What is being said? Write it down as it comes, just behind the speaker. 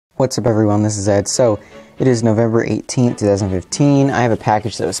What's up everyone, this is Ed. So, it is November 18th, 2015. I have a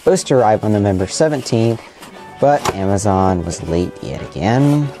package that was supposed to arrive on November 17th, but Amazon was late yet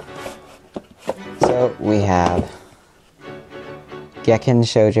again. So, we have Gekken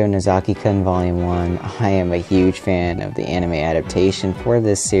Shoujo Nozaki-kun Volume 1. I am a huge fan of the anime adaptation for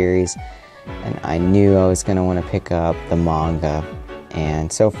this series, and I knew I was going to want to pick up the manga.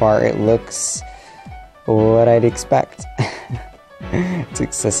 And so far it looks what I'd expect. It's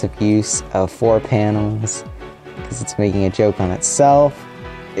excessive use of 4 panels because it's making a joke on itself.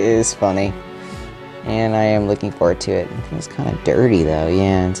 It is funny, and I am looking forward to it. It feels kind of dirty though.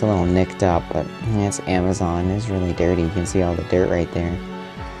 Yeah, it's a little nicked up, but yeah, it's Amazon. It's really dirty. You can see all the dirt right there.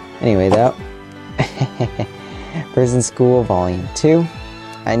 Anyway though, Prison School Volume 2.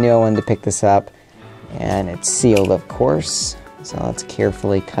 I knew I wanted to pick this up, and it's sealed of course, so let's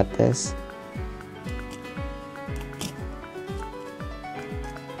carefully cut this.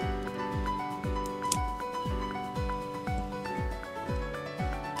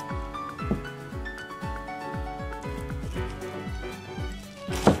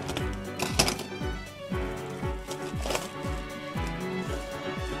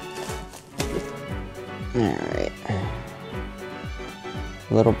 Alright,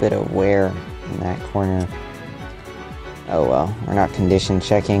 a little bit of wear in that corner. Oh well, we're not condition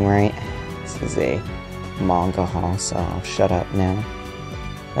checking, right? This is a manga haul, so I'll shut up now.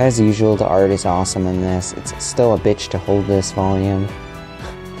 As usual, the art is awesome in this. It's still a bitch to hold this volume.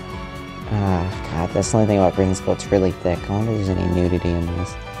 God, that's the only thing about Prison School, it's really thick. I wonder if there's any nudity in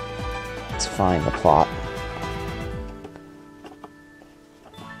this. Let's find the plot.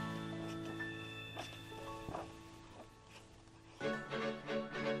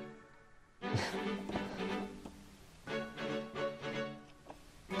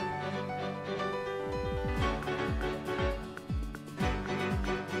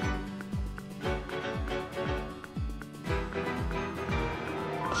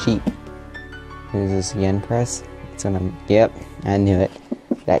 Cheap. Is this yen press? It's gonna. Yep, I knew it.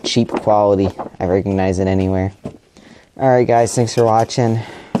 That cheap quality. I recognize it anywhere. Alright guys, thanks for watching.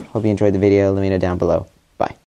 Hope you enjoyed the video. Let me know down below.